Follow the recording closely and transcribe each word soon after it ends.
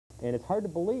And it's hard to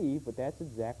believe, but that's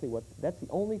exactly that's the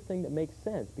only thing that makes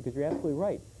sense, because you're absolutely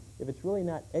right. If it's really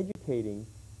not educating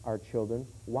our children,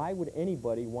 why would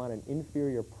anybody want an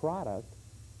inferior product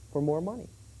for more money?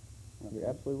 Okay. You're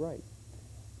absolutely right.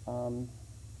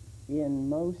 In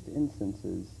most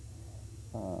instances,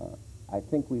 I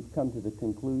think we've come to the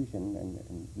conclusion,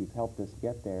 and you've helped us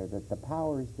get there, that the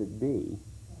powers that be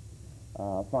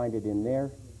find it in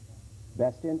their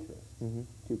best interest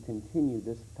to continue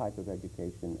this type of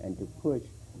education and to push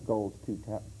goals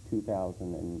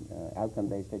 2000 and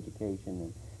outcome-based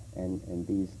education and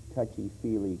these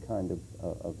touchy-feely kind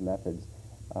of methods.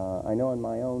 I know in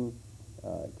my own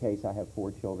case, I have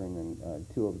 4 children, and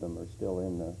 2 of them are still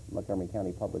in the Montgomery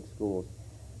County Public Schools.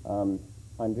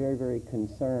 I'm very, very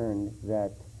concerned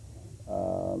that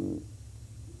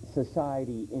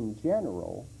society in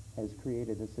general has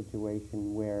created a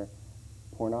situation where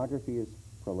pornography is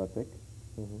prolific,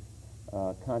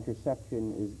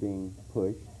 contraception is being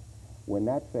pushed. When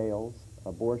that fails,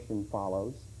 abortion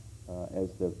follows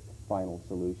as the final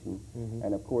solution.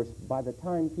 And of course, by the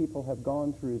time people have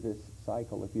gone through this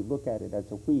cycle, if you look at it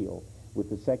as a wheel, with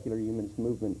the secular humanist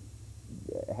movement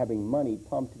having money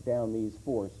pumped down these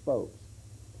 4 spokes,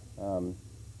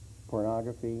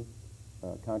 pornography,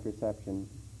 contraception,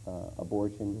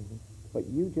 abortion, but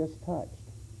you just touched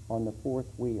on the 4th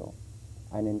wheel,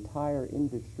 an entire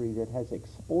industry that has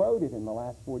exploded in the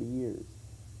last 40 years,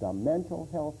 the mental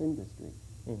health industry.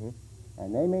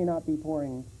 And they may not be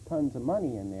pouring tons of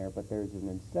money in there, but there's an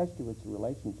incestuous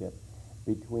relationship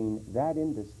between that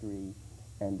industry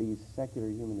and these secular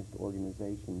humanist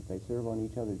organizations. They serve on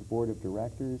each other's board of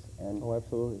directors. And oh,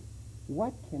 absolutely.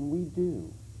 What can we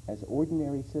do as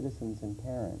ordinary citizens and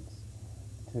parents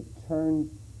to turn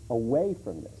away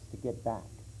from this, to get back?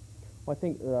 Well, I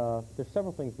think there's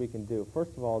several things we can do.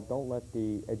 First of all, don't let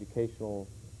the educational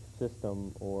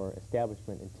system or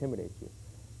establishment intimidate you.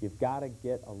 You've got to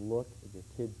get a look at your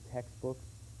kids' textbooks,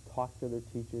 talk to their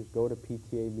teachers, go to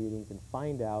PTA meetings, and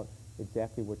find out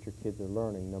exactly what your kids are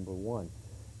learning, number 1.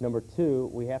 Number 2,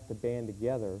 we have to band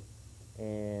together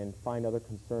and find other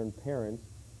concerned parents.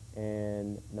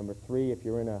 And number 3, if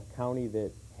you're in a county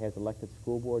that has elected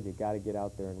school board, you've got to get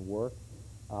out there and work.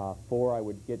 4, I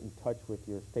would get in touch with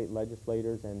your state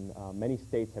legislators, and many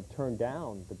states have turned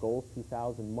down the Goals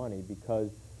 2000 money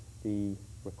because the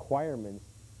requirements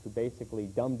to basically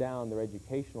dumb down their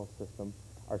educational system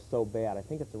are so bad. I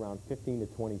think it's around 15 to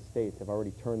 20 states have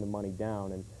already turned the money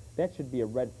down, and that should be a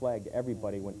red flag to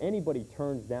everybody. When anybody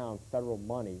turns down federal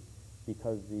money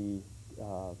because the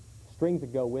strings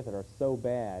that go with it are so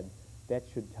bad, that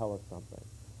should tell us something.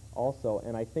 Also,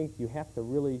 and I think you have to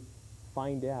really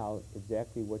find out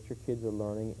exactly what your kids are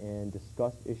learning and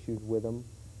discuss issues with them.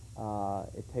 I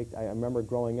remember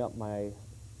growing up, my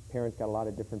parents got a lot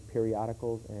of different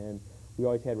periodicals, and we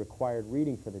always had required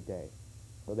reading for the day.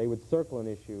 So they would circle an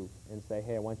issue and say,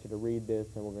 hey, I want you to read this,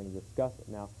 and we're going to discuss it.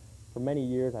 Now, for many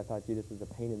years, I thought, gee, this is a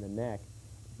pain in the neck.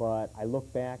 But I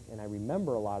look back, and I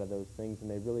remember a lot of those things, and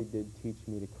they really did teach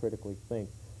me to critically think.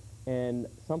 And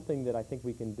something that I think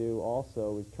we can do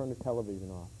also is turn the television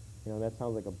off. You know, that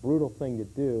sounds like a brutal thing to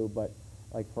do, but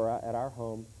like at our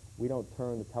home, we don't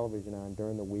turn the television on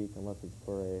during the week unless it's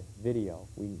for a video.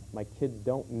 My kids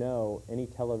don't know any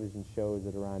television shows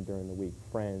that are on during the week,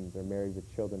 Friends or Married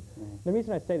with Children. The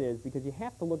reason I say that is because you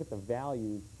have to look at the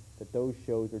values that those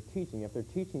shows are teaching. If they're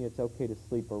teaching it's okay to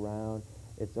sleep around,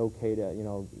 it's okay to, you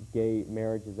know, gay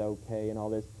marriage is okay and all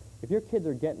this. If your kids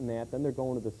are getting that, then they're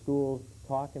going to the schools,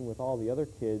 talking with all the other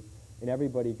kids, and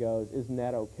everybody goes, isn't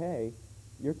that okay?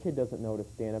 Your kid doesn't know to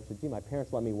stand up and say, gee, my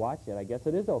parents let me watch it, I guess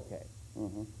it is okay.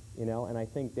 You know, and I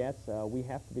think that's, we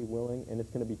have to be willing, and it's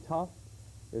going to be tough.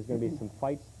 There's going to be some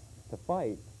fights to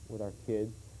fight with our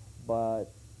kids, but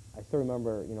I still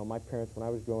remember, you know, my parents, when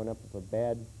I was growing up, if a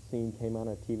bad scene came on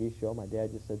a TV show, my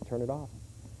dad just said, turn it off.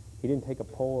 He didn't take a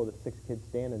poll of the 6 kids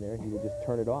standing there, he would just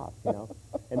turn it off, you know.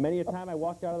 And many a time I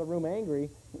walked out of the room angry,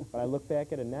 but I look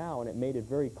back at it now, and it made it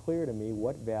very clear to me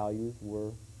what values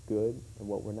were good and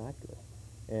what were not good.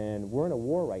 And we're in a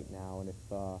war right now, and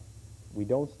if we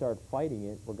don't start fighting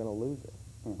it, we're going to lose it,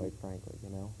 quite frankly, you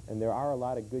know. And there are a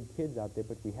lot of good kids out there,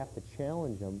 but we have to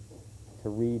challenge them to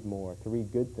read more, to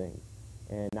read good things,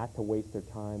 and not to waste their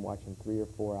time watching 3 or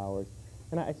 4 hours.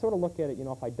 And I sort of look at it, you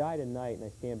know, if I die tonight and I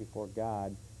stand before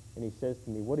God, and he says to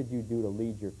me, what did you do to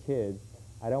lead your kids?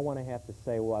 I don't want to have to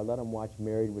say, well, I let them watch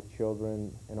Married with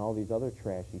Children and all these other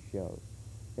trashy shows.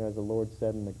 You know, as the Lord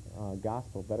said in the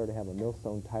gospel, better to have a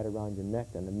millstone tied around your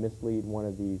neck than to mislead one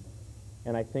of these.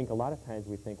 And I think a lot of times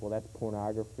we think, well, that's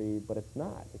pornography, but it's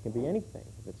not. It can be anything.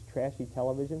 If it's trashy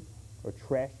television or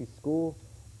trashy school,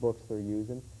 textbooks they're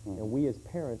using, and we as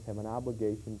parents have an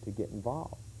obligation to get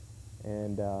involved.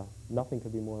 And nothing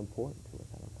could be more important to us,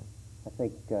 I don't think. I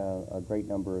think a great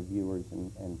number of viewers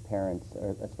and parents,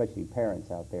 especially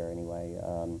parents out there anyway,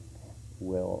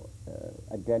 will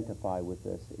identify with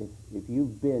this. If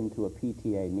you've been to a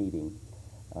PTA meeting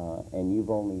and you've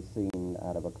only seen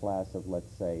out of a class of,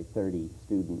 let's say, 30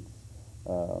 students,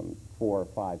 4 or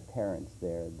 5 parents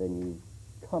there, then you've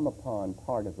come upon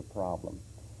part of the problem.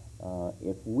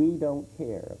 If we don't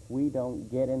care, if we don't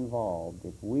get involved,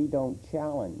 if we don't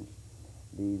challenge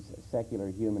these secular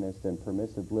humanists and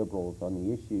permissive liberals on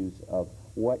the issues of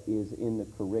what is in the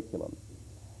curriculum,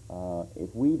 if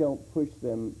we don't push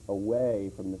them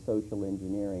away from the social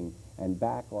engineering and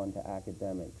back onto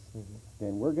academics,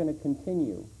 then we're going to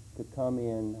continue to come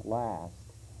in last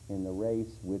in the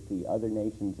race with the other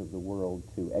nations of the world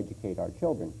to educate our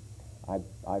children.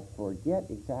 I forget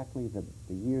exactly the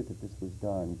year that this was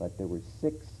done, but there were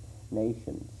 6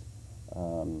 nations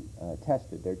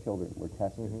tested. Their children were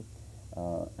tested.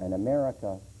 And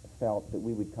America felt that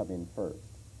we would come in first.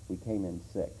 We came in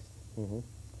 6th.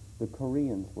 The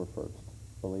Koreans were first,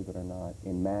 believe it or not,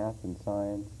 in math and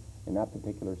science, in that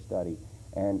particular study.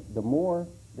 And the more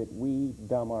that we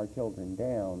dumb our children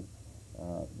down,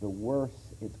 the worse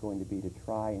it's going to be to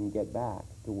try and get back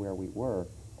to where we were.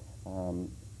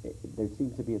 There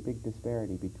seems to be a big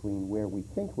disparity between where we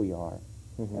think we are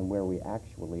and where we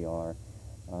actually are.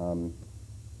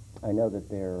 I know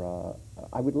that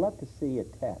I would love to see a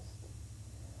test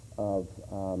of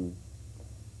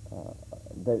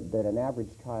that an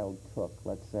average child took,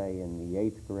 let's say in the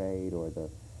 8th grade or the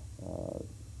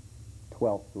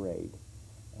 12th grade,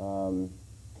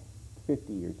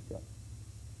 50 years ago,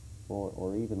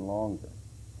 or even longer,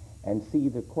 and see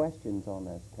the questions on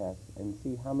this test and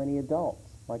see how many adults,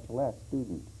 much less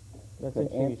students, That's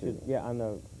could interesting. answer them.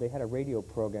 Yeah, they had a radio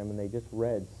program, and they just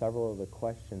read several of the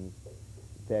questions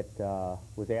that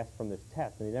was asked from this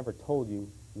test, and they never told you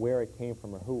where it came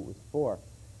from or who it was for.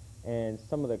 And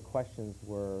some of the questions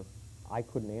I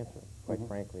couldn't answer, quite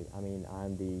frankly. I mean,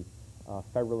 on the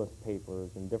Federalist Papers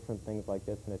and different things like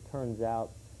this, and it turns out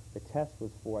the test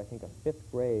was for, I think, a 5th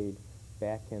grade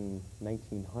back in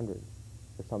 1900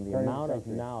 or something. The amount of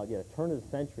knowledge, turn of the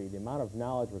century, the amount of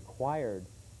knowledge required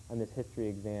on this history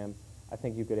exam, I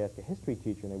think you could ask a history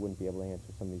teacher and they wouldn't be able to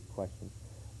answer some of these questions.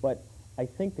 But I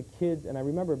think the kids, and I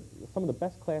remember some of the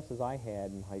best classes I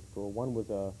had in high school, one was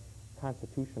a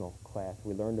constitutional class.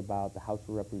 We learned about the House of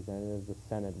Representatives, the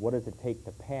Senate, what does it take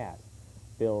to pass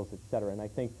bills, etc. And I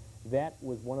think that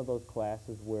was one of those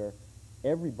classes where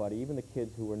everybody, even the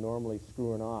kids who were normally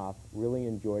screwing off, really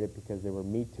enjoyed it because there were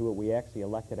meat to it. We actually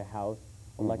elected a House,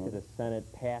 elected a Senate,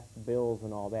 passed bills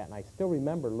and all that. And I still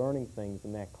remember learning things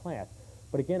in that class.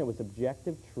 But again, it was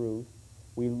objective truth.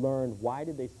 We learned why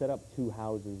did they set up 2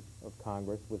 houses of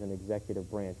Congress with an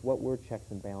executive branch? What were checks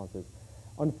and balances?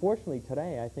 Unfortunately,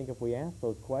 today, I think if we ask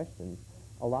those questions,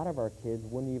 a lot of our kids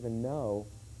wouldn't even know,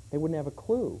 they wouldn't have a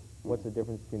clue what's the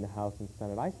difference between the House and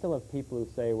Senate. I still have people who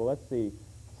say, well, let's see,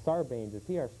 Sarbanes, is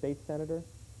he our state senator?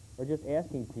 Or just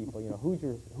asking people, you know,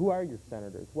 who are your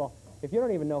senators? Well, if you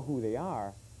don't even know who they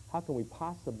are, how can we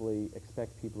possibly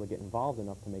expect people to get involved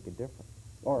enough to make a difference?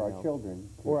 Or our children.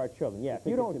 Or our children, yeah. If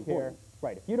you don't care,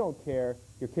 right, if you don't care,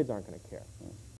 your kids aren't going to care.